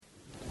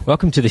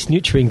Welcome to this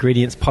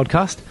Nutri-Ingredients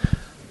podcast.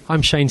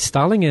 I'm Shane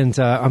Starling, and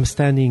I'm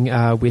standing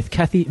with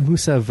Kathy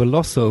Musa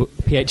Veloso,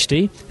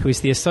 PhD, who is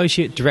the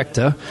Associate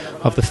Director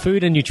of the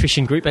Food and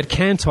Nutrition Group at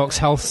Cantox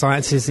Health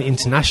Sciences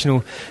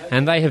International,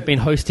 and they have been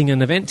hosting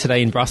an event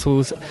today in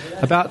Brussels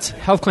about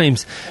health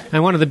claims.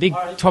 And one of the big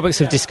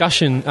topics of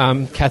discussion,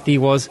 Kathy,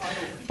 was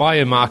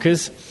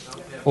biomarkers,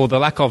 or the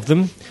lack of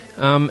them,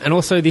 and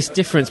also this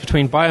difference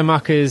between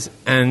biomarkers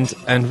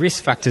and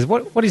risk factors.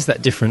 What is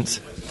that difference?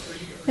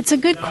 It's a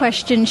good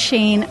question,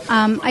 Shane.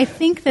 I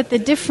think that the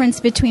difference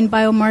between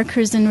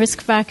biomarkers and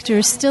risk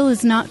factors still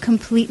is not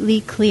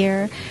completely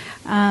clear.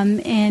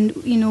 And,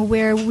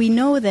 where we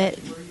know that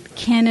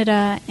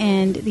Canada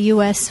and the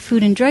U.S.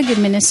 Food and Drug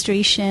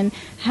Administration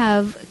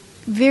have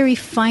a very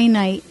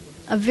finite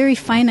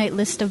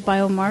list of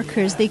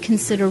biomarkers they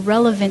consider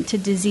relevant to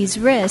disease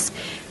risk,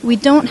 we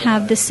don't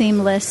have the same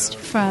list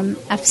from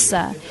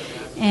EFSA.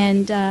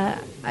 And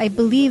I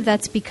believe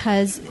that's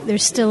because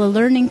there's still a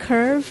learning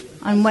curve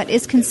on what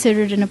is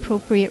considered an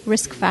appropriate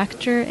risk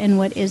factor and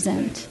what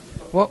isn't.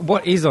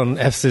 What is on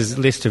EFSA's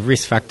list of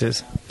risk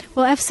factors?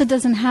 Well, EFSA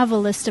doesn't have a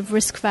list of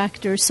risk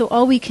factors, so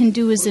all we can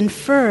do is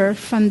infer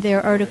from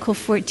their Article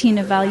 14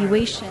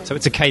 evaluation. So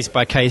it's a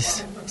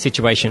case-by-case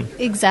situation?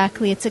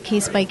 Exactly, it's a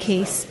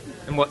case-by-case.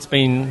 And what's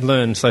been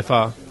learned so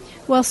far?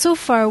 Well, so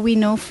far we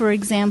know, for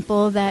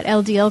example, that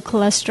LDL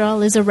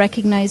cholesterol is a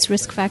recognized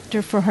risk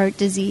factor for heart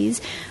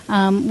disease.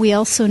 We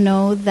also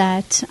know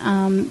that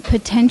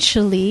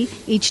potentially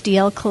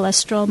HDL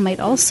cholesterol might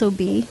also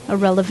be a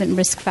relevant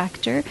risk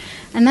factor.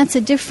 And that's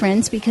a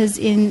difference because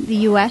in the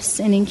U.S.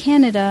 and in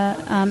Canada,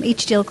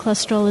 HDL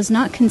cholesterol is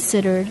not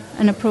considered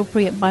an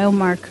appropriate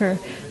biomarker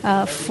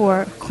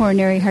for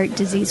coronary heart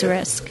disease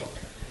risk.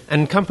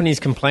 And companies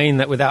complain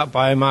that without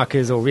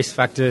biomarkers or risk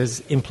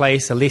factors in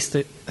place, a list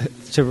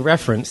to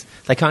reference,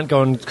 they can't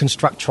go and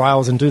construct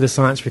trials and do the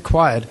science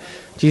required.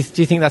 Do you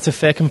think that's a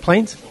fair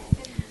complaint?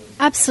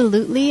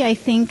 Absolutely. I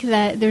think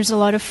that there's a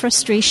lot of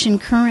frustration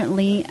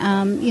currently.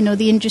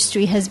 The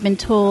industry has been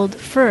told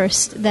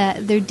first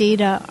that their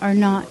data are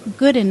not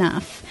good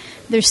enough.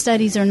 Their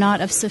studies are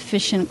not of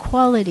sufficient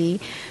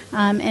quality.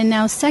 And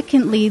now,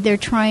 secondly, they're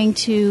trying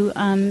to,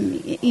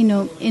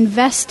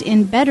 invest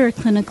in better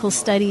clinical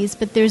studies,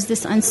 but there's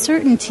this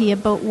uncertainty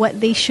about what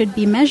they should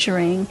be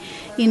measuring,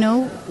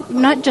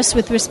 not just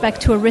with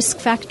respect to a risk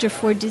factor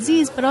for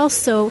disease, but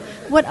also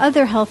what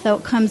other health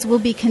outcomes will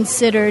be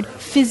considered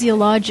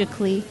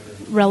physiologically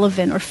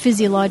relevant or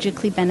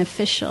physiologically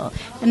beneficial.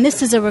 And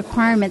this is a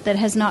requirement that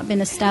has not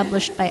been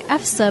established by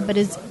EFSA, but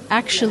is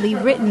actually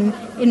written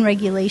in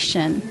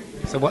regulation.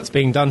 So what's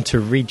being done to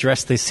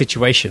redress this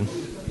situation?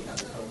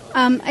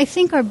 I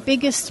think our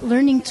biggest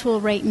learning tool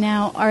right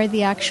now are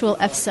the actual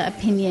EFSA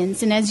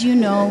opinions. And as you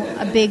know,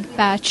 a big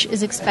batch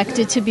is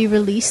expected to be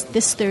released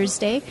this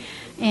Thursday.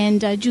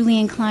 And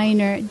Julian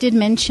Kleiner did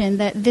mention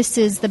that this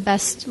is the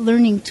best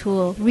learning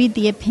tool. Read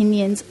the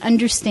opinions,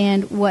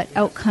 understand what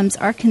outcomes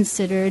are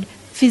considered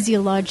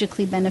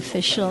physiologically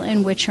beneficial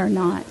and which are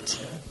not.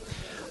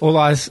 All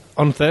eyes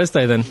on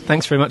Thursday then.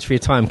 Thanks very much for your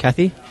time,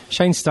 Kathy.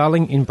 Shane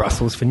Starling in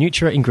Brussels for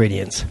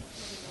Nutri-Ingredients.